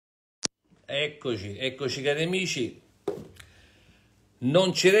Eccoci, eccoci cari amici.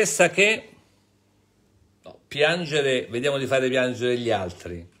 Non ci resta che piangere, vediamo di fare piangere gli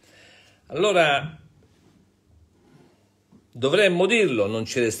altri. Allora, dovremmo dirlo, non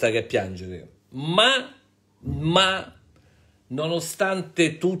ci resta che piangere, ma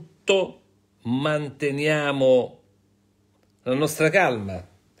nonostante tutto manteniamo la nostra calma.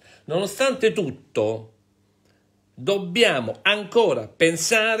 Nonostante tutto dobbiamo ancora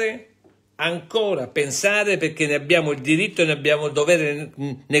pensare perché ne abbiamo il diritto e ne abbiamo il dovere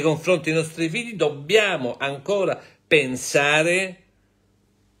nei confronti dei nostri figli, dobbiamo ancora pensare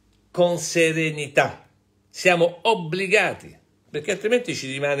con serenità. Siamo obbligati, perché altrimenti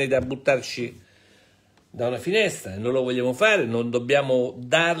ci rimane da buttarci da una finestra e non lo vogliamo fare, non dobbiamo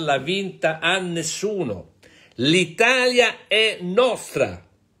darla vinta a nessuno. L'Italia è nostra,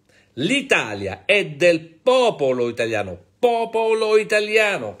 l'Italia è del popolo italiano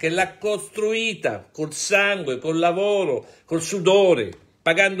che l'ha costruita col sangue, col lavoro, col sudore,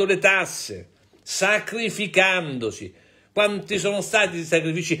 pagando le tasse, sacrificandosi. Quanti sono stati i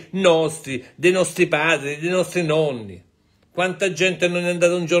sacrifici nostri, dei nostri padri, dei nostri nonni? Quanta gente non è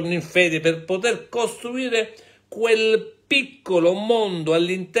andata un giorno in fede per poter costruire quel piccolo mondo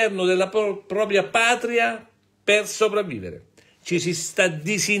all'interno della propria patria per sopravvivere. Ci si sta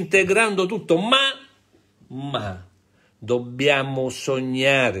disintegrando tutto, ma dobbiamo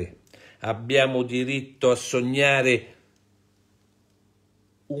sognare, abbiamo diritto a sognare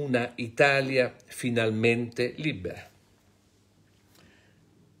una Italia finalmente libera.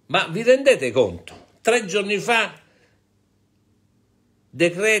 Ma vi rendete conto? 3 giorni fa,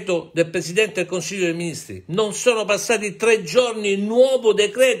 decreto del Presidente del Consiglio dei Ministri, non sono passati 3 giorni, nuovo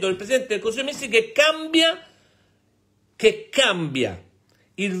decreto del Presidente del Consiglio dei Ministri che cambia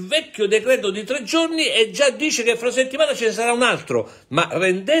il vecchio decreto di 3 giorni e già dice che fra una settimana ce ne sarà un altro. Ma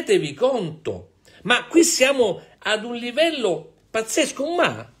rendetevi conto? Ma qui siamo ad un livello pazzesco,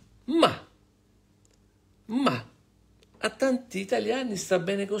 ma a tanti italiani sta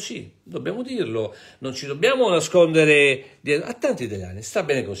bene così, dobbiamo dirlo, non ci dobbiamo nascondere dietro. A tanti italiani sta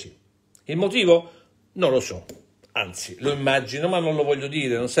bene così. Il motivo? Non lo so, anzi lo immagino, ma non lo voglio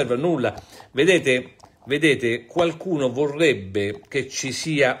dire, non serve a nulla. Vedete, qualcuno vorrebbe che ci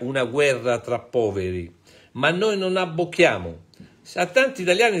sia una guerra tra poveri, ma noi non abbocchiamo. A tanti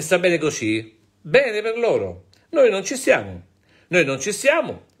italiani sta bene così, bene per loro. Noi non ci stiamo,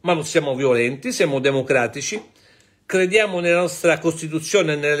 ma non siamo violenti, siamo democratici, crediamo nella nostra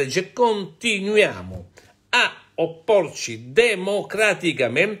Costituzione e nella legge e continuiamo a opporci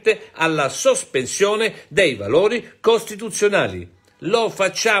democraticamente alla sospensione dei valori costituzionali. Lo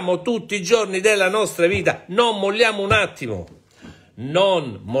facciamo tutti i giorni della nostra vita, non molliamo un attimo.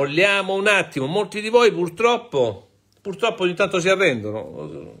 Molti di voi purtroppo ogni tanto si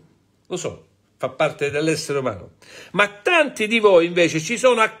arrendono, lo so, fa parte dell'essere umano. Ma tanti di voi invece ci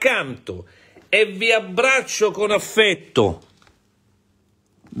sono accanto e vi abbraccio con affetto.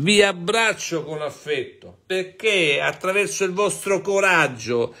 Perché attraverso il vostro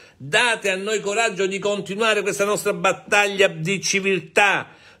coraggio date a noi coraggio di continuare questa nostra battaglia di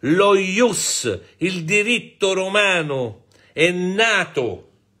civiltà. Lo ius, il diritto romano, è nato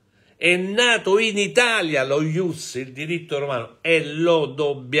in Italia, lo ius, il diritto romano, e lo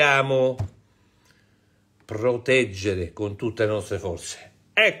dobbiamo proteggere con tutte le nostre forze.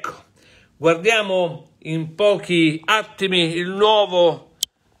 Ecco, guardiamo in pochi attimi il nuovo.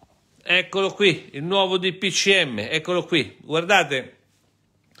 Eccolo qui, il nuovo DPCM, eccolo qui, guardate,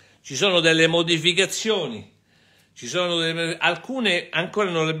 ci sono delle modificazioni, alcune ancora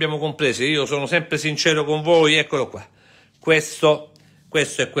non le abbiamo comprese, io sono sempre sincero con voi, eccolo qua, questo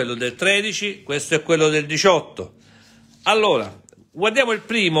è quello del 13, questo è quello del 18. Allora, guardiamo il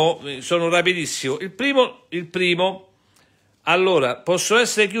primo, sono rapidissimo, il primo. Allora, possono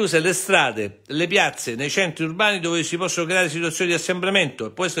essere chiuse le strade, le piazze nei centri urbani dove si possono creare situazioni di assembramento e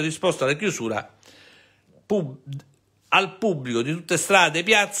può essere disposta la chiusura al pubblico di tutte strade e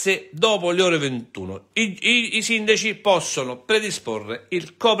piazze dopo le ore 21. I sindaci possono predisporre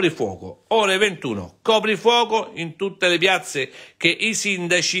il coprifuoco, ore 21, coprifuoco in tutte le piazze che i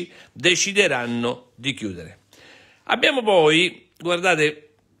sindaci decideranno di chiudere. Abbiamo poi,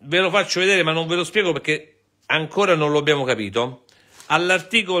 guardate, ve lo faccio vedere ma non ve lo spiego perché ancora non lo abbiamo capito,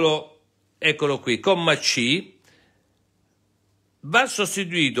 all'articolo, eccolo qui, comma C, va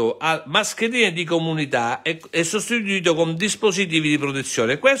sostituito a mascherine di comunità e sostituito con dispositivi di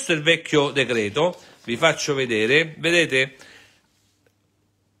protezione. Questo è il vecchio decreto, vi faccio vedere, vedete,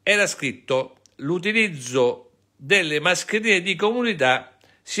 era scritto l'utilizzo delle mascherine di comunità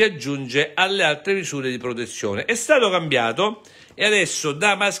si aggiunge alle altre misure di protezione. È stato cambiato e adesso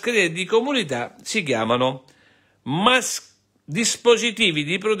da mascherine di comunità si chiamano dispositivi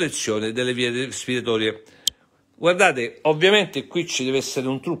di protezione delle vie respiratorie. Guardate, ovviamente qui ci deve essere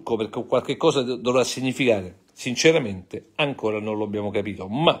un trucco, perché qualche cosa dovrà significare. Sinceramente ancora non lo abbiamo capito,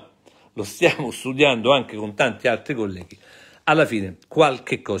 ma lo stiamo studiando anche con tanti altri colleghi. Alla fine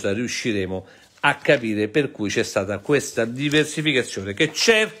qualche cosa riusciremo a capire, per cui c'è stata questa diversificazione che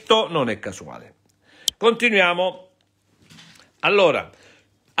certo non è casuale. Continuiamo. Allora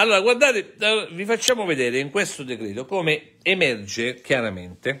guardate, vi facciamo vedere in questo decreto come emerge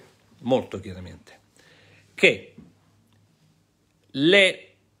chiaramente, molto chiaramente, che le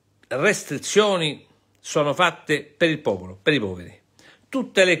restrizioni sono fatte per il popolo, per i poveri.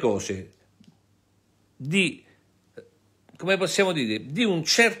 Tutte le cose di, come possiamo dire, di un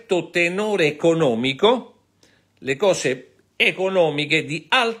certo tenore economico, le cose economiche di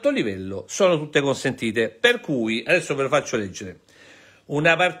alto livello sono tutte consentite. Per cui, adesso ve lo faccio leggere,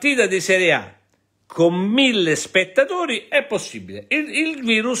 una partita di Serie A con 1000 spettatori è possibile, il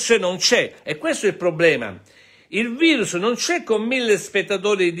virus non c'è, e questo è il problema. Il virus non c'è con 1000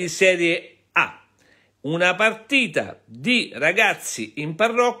 spettatori di Serie A. Una partita di ragazzi in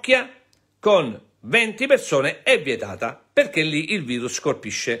parrocchia con 20 persone è vietata, perché lì il virus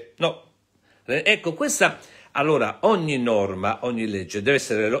colpisce. No, ecco, questa, allora, ogni norma, ogni legge deve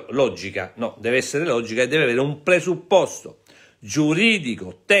essere logica, no, deve essere logica e deve avere un presupposto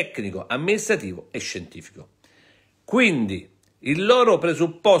giuridico, tecnico, amministrativo e scientifico. Quindi il loro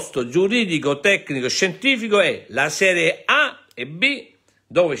presupposto giuridico, tecnico e scientifico è la serie A e B,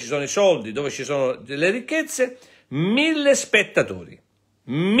 dove ci sono i soldi, dove ci sono le ricchezze, 1000 spettatori.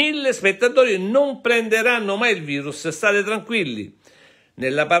 1000 spettatori non prenderanno mai il virus, state tranquilli.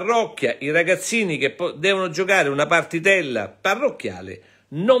 Nella parrocchia i ragazzini che devono giocare una partitella parrocchiale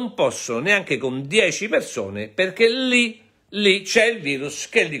non possono neanche con 10 persone, perché lì c'è il virus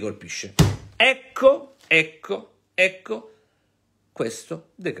che li colpisce. Ecco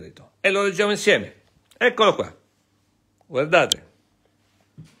questo decreto. E lo leggiamo insieme. Eccolo qua. Guardate.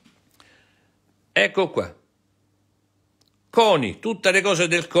 Ecco qua. CONI, tutte le cose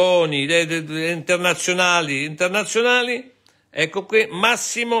del CONI, internazionali, ecco qui,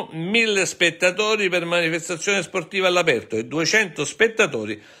 massimo 1000 spettatori per manifestazioni sportive all'aperto e 200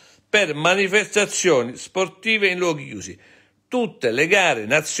 spettatori per manifestazioni sportive in luoghi chiusi. Tutte le gare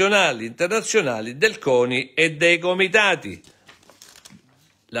nazionali, internazionali del CONI e dei comitati.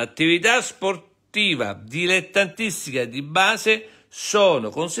 L'attività sportiva dilettantistica di base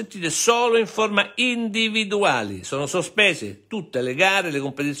sono consentite solo in forma individuali, sono sospese tutte le gare, le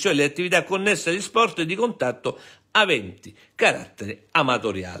competizioni, le attività connesse agli sport di contatto aventi carattere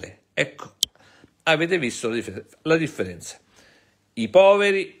amatoriale. Ecco, avete visto la differenza. I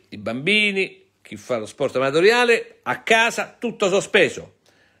poveri, i bambini, chi fa lo sport amatoriale, a casa tutto sospeso.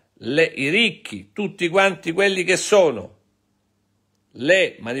 I ricchi, tutti quanti quelli che sono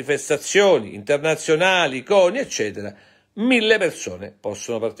le manifestazioni internazionali, CONI, eccetera, 1000 persone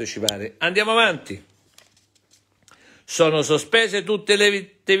possono partecipare. Andiamo avanti. Sono sospese tutte le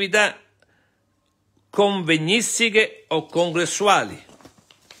attività convegnistiche o congressuali.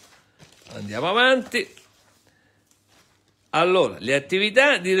 Andiamo avanti. Allora, le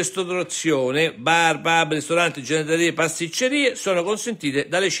attività di ristorazione, bar, pub, ristoranti, gelaterie, pasticcerie sono consentite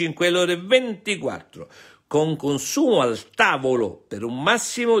dalle 5 alle ore 24, con consumo al tavolo per un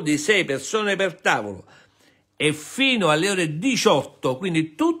massimo di 6 persone per tavolo, e fino alle ore 18,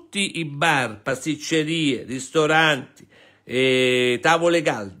 quindi tutti i bar, pasticcerie, ristoranti, tavole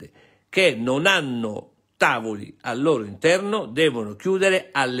calde che non hanno tavoli al loro interno devono chiudere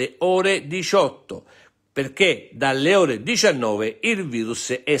alle ore 18, perché dalle ore 19 il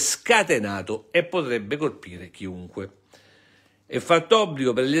virus è scatenato e potrebbe colpire chiunque. È fatto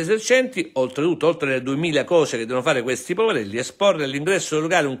obbligo per gli esercenti, oltretutto, oltre alle 2000 cose che devono fare questi poverelli, esporre all'ingresso del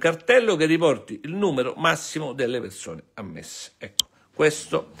locale un cartello che riporti il numero massimo delle persone ammesse. Ecco,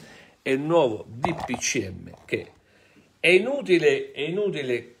 questo è il nuovo DPCM, che è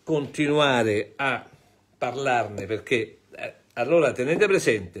inutile continuare a parlarne, perché allora tenete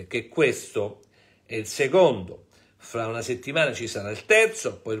presente che questo è il secondo, fra una settimana ci sarà il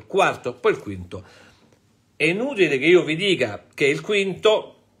terzo, poi il quarto, poi il quinto. È inutile che io vi dica che il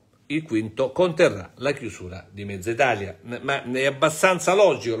quinto conterrà la chiusura di mezza Italia, ma è abbastanza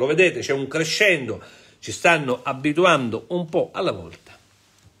logico, lo vedete, c'è un crescendo, ci stanno abituando un po' alla volta.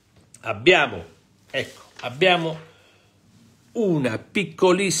 Abbiamo una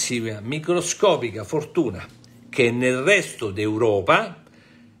piccolissima, microscopica fortuna che nel resto d'Europa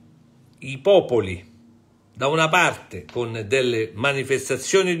i popoli da una parte con delle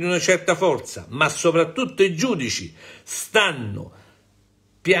manifestazioni di una certa forza, ma soprattutto i giudici stanno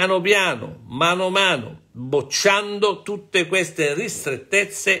piano piano, mano a mano, bocciando tutte queste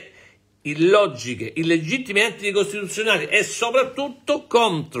ristrettezze illogiche, illegittime e anticostituzionali e soprattutto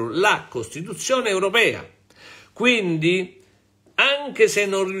contro la Costituzione europea. Quindi, anche se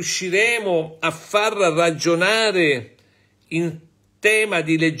non riusciremo a far ragionare in tema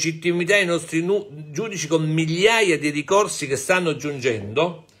di legittimità i nostri giudici con migliaia di ricorsi che stanno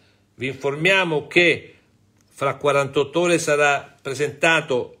giungendo, vi informiamo che fra 48 ore sarà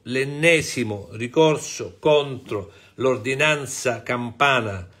presentato l'ennesimo ricorso contro l'ordinanza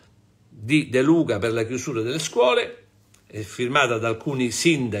campana di De Luca per la chiusura delle scuole, è firmata da alcuni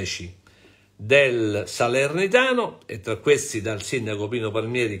sindaci del Salernitano e tra questi dal sindaco Pino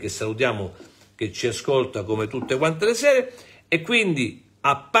Palmieri, che salutiamo, che ci ascolta come tutte quante le sere. E quindi,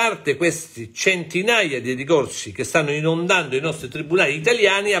 a parte questi centinaia di ricorsi che stanno inondando i nostri tribunali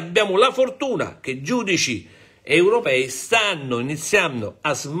italiani, abbiamo la fortuna che i giudici europei stanno iniziando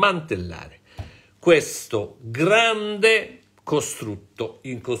a smantellare questo grande costrutto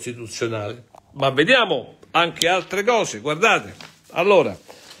incostituzionale. Ma vediamo anche altre cose, guardate. Allora,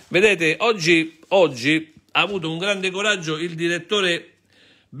 vedete, oggi ha avuto un grande coraggio il direttore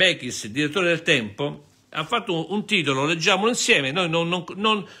Bechis, il direttore del Tempo, ha fatto un titolo, leggiamolo insieme, noi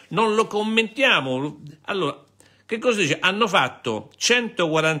non lo commentiamo. Allora, che cosa dice? Hanno fatto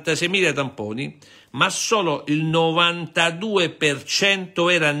 146.000 tamponi, ma solo il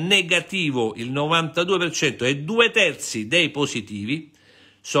 92% era negativo, il 92%, e 2/3 dei positivi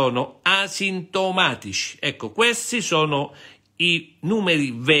sono asintomatici. Ecco, questi sono i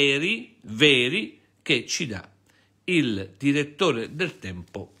numeri veri che ci dà il direttore del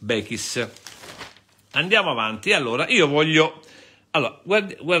Tempo Bechis. Andiamo avanti. Allora, io voglio... Allora,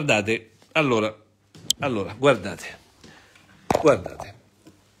 guardate. Allora, guardate.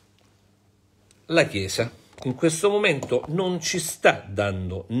 La Chiesa in questo momento non ci sta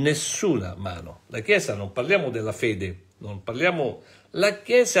dando nessuna mano. La Chiesa, non parliamo della fede, non parliamo... La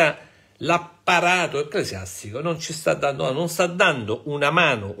Chiesa, l'apparato ecclesiastico non ci sta dando, non sta dando una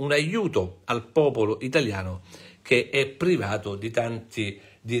mano, un aiuto al popolo italiano che è privato di tanti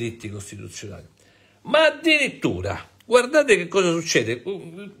diritti costituzionali. Ma addirittura, guardate che cosa succede,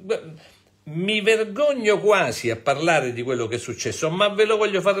 mi vergogno quasi a parlare di quello che è successo, ma ve lo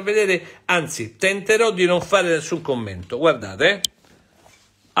voglio far vedere, anzi tenterò di non fare nessun commento, guardate.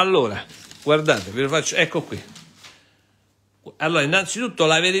 Allora, guardate, ve lo faccio, ecco qui. Allora, innanzitutto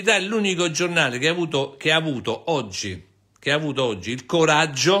La Verità è l'unico giornale che ha avuto oggi il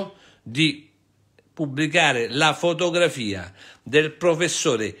coraggio di pubblicare la fotografia del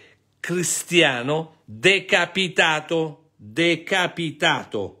professore cristiano decapitato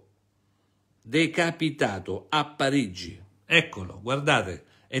a Parigi. Eccolo, guardate,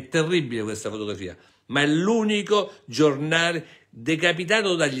 è terribile questa fotografia, ma è l'unico giornale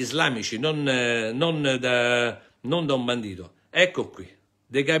decapitato dagli islamici, non da un bandito. Ecco qui,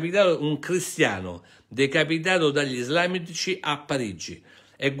 decapitato, un cristiano decapitato dagli islamici a Parigi.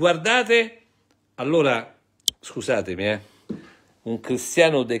 E guardate, allora, scusatemi, un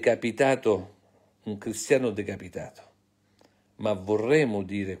cristiano decapitato, ma vorremmo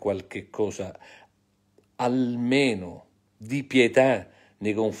dire qualche cosa almeno di pietà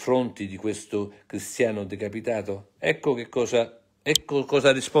nei confronti di questo cristiano decapitato? Ecco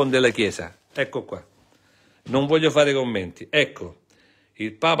cosa risponde la Chiesa, ecco qua, non voglio fare commenti, ecco,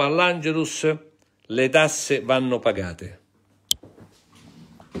 il Papa all'Angelus, le tasse vanno pagate.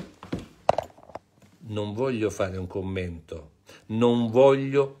 Non voglio fare un commento, non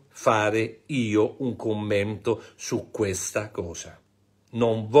voglio fare io un commento su questa cosa.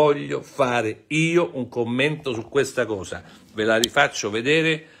 Non voglio fare io un commento su questa cosa. Ve la rifaccio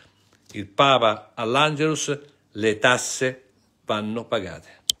vedere. Il Papa all'Angelus, le tasse vanno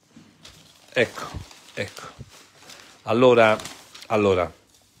pagate. Ecco. Allora,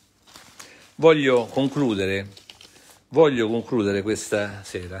 voglio concludere questa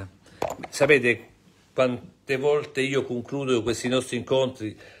sera. Sapete quante volte io concludo questi nostri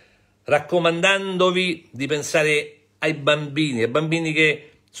incontri raccomandandovi di pensare ai bambini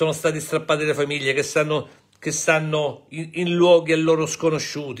che sono stati strappati dalle famiglie, che stanno in luoghi a loro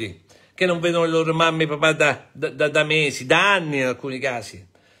sconosciuti, che non vedono le loro mamme e papà da mesi, da anni in alcuni casi.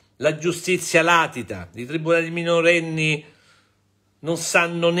 La giustizia latita, i tribunali minorenni non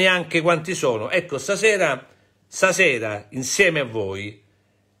sanno neanche quanti sono. Ecco, stasera, insieme a voi,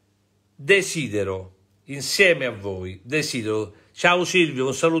 desidero, ciao Silvio,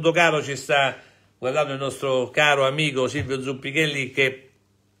 un saluto caro, ci sta guardando il nostro caro amico Silvio Zuppichelli, che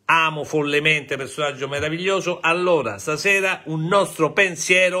amo follemente, personaggio meraviglioso. Allora, stasera un nostro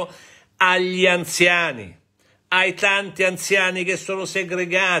pensiero agli anziani, ai tanti anziani che sono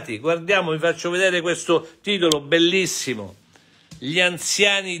segregati. Guardiamo, vi faccio vedere questo titolo bellissimo: gli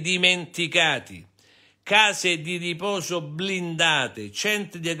anziani dimenticati, case di riposo blindate,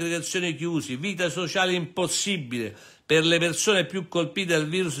 centri di aggregazione chiusi, vita sociale impossibile per le persone più colpite dal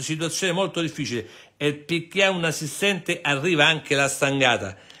virus, situazione molto difficile, e perché ha un assistente arriva anche la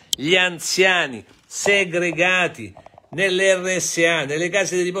stangata. Gli anziani segregati nelle RSA, nelle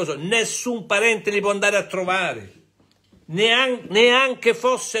case di riposo, nessun parente li può andare a trovare, neanche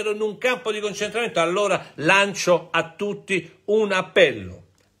fossero in un campo di concentramento. Allora lancio a tutti un appello,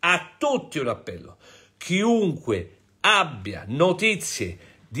 chiunque abbia notizie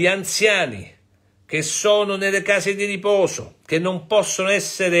di anziani che sono nelle case di riposo, che non possono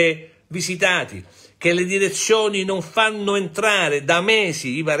essere visitati, che le direzioni non fanno entrare da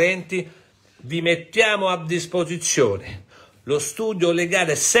mesi i parenti, vi mettiamo a disposizione lo studio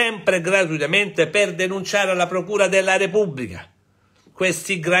legale sempre gratuitamente per denunciare alla Procura della Repubblica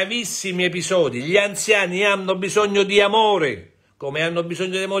questi gravissimi episodi. Gli anziani hanno bisogno di amore, come hanno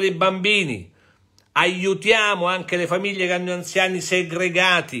bisogno di amore i bambini. Aiutiamo anche le famiglie che hanno anziani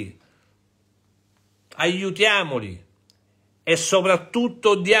segregati, aiutiamoli, e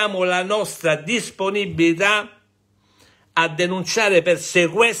soprattutto diamo la nostra disponibilità a denunciare per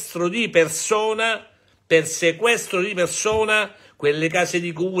sequestro di persona quelle case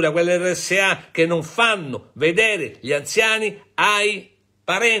di cura, quelle RSA che non fanno vedere gli anziani ai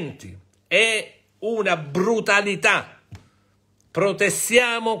parenti. È una brutalità.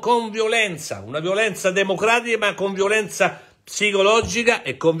 Protestiamo con violenza, una violenza democratica, ma con violenza psicologica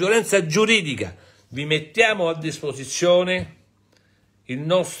e con violenza giuridica. Vi mettiamo a disposizione il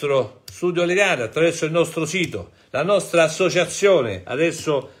nostro studio legale attraverso il nostro sito, la nostra associazione.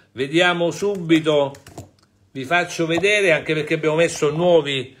 Adesso vediamo subito, vi faccio vedere, anche perché abbiamo messo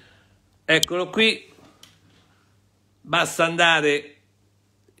nuovi, eccolo qui, basta andare,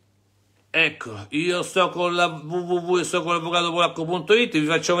 ecco, io sto con la www, sto con l'avvocato polacco.it, vi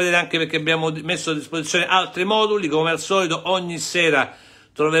faccio vedere anche perché abbiamo messo a disposizione altri moduli. Come al solito ogni sera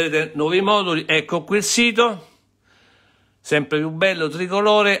troverete nuovi moduli. Ecco qui il sito, sempre più bello,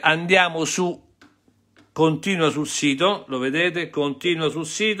 tricolore. Andiamo su, continua sul sito, lo vedete, continua sul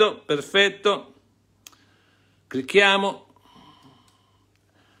sito, perfetto, clicchiamo.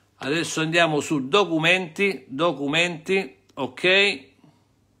 Adesso andiamo su documenti, ok, e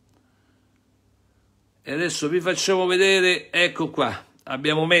adesso vi facciamo vedere, ecco qua,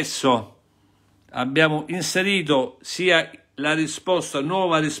 abbiamo inserito sia la risposta,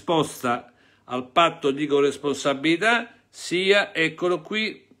 nuova risposta al patto di corresponsabilità, sia, eccolo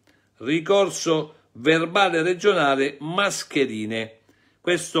qui, ricorso verbale regionale mascherine.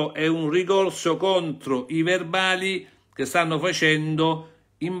 Questo è un ricorso contro i verbali che stanno facendo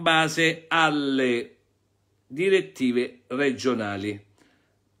in base alle direttive regionali.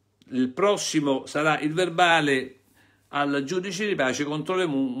 Il prossimo sarà il verbale al giudice di pace contro le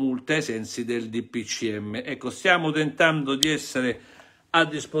multe ai sensi del DPCM. Ecco, stiamo tentando di essere a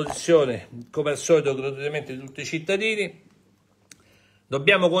disposizione, come al solito, gratuitamente di tutti i cittadini.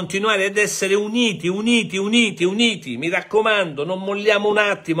 Dobbiamo continuare ad essere uniti. Mi raccomando, non molliamo un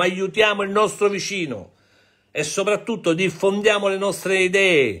attimo, aiutiamo il nostro vicino e soprattutto diffondiamo le nostre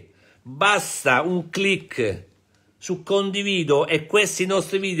idee. Basta un click su condivido e questi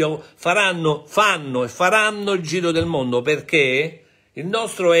nostri video fanno e faranno il giro del mondo, perché il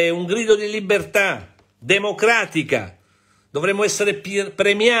nostro è un grido di libertà democratica. Dovremmo essere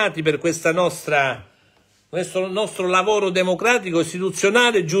premiati per questo nostro lavoro democratico,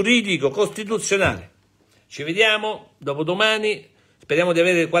 istituzionale, giuridico, costituzionale. Ci vediamo dopodomani. Speriamo di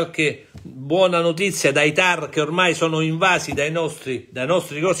avere qualche buona notizia dai TAR che ormai sono invasi dai nostri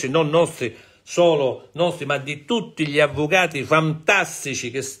ricorsi, non nostri, solo nostri, ma di tutti gli avvocati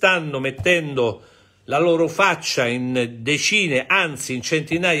fantastici che stanno mettendo la loro faccia in decine, anzi in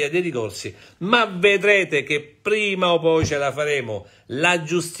centinaia di ricorsi, ma vedrete che prima o poi ce la faremo. La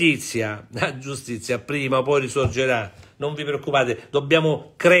giustizia prima o poi risorgerà, non vi preoccupate,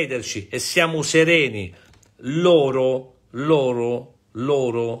 dobbiamo crederci e siamo sereni. Loro,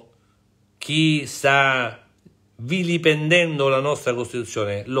 chi sta vilipendendo la nostra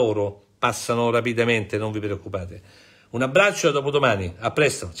Costituzione, loro passano rapidamente, non vi preoccupate. Un abbraccio, a dopodomani, a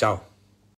presto, ciao.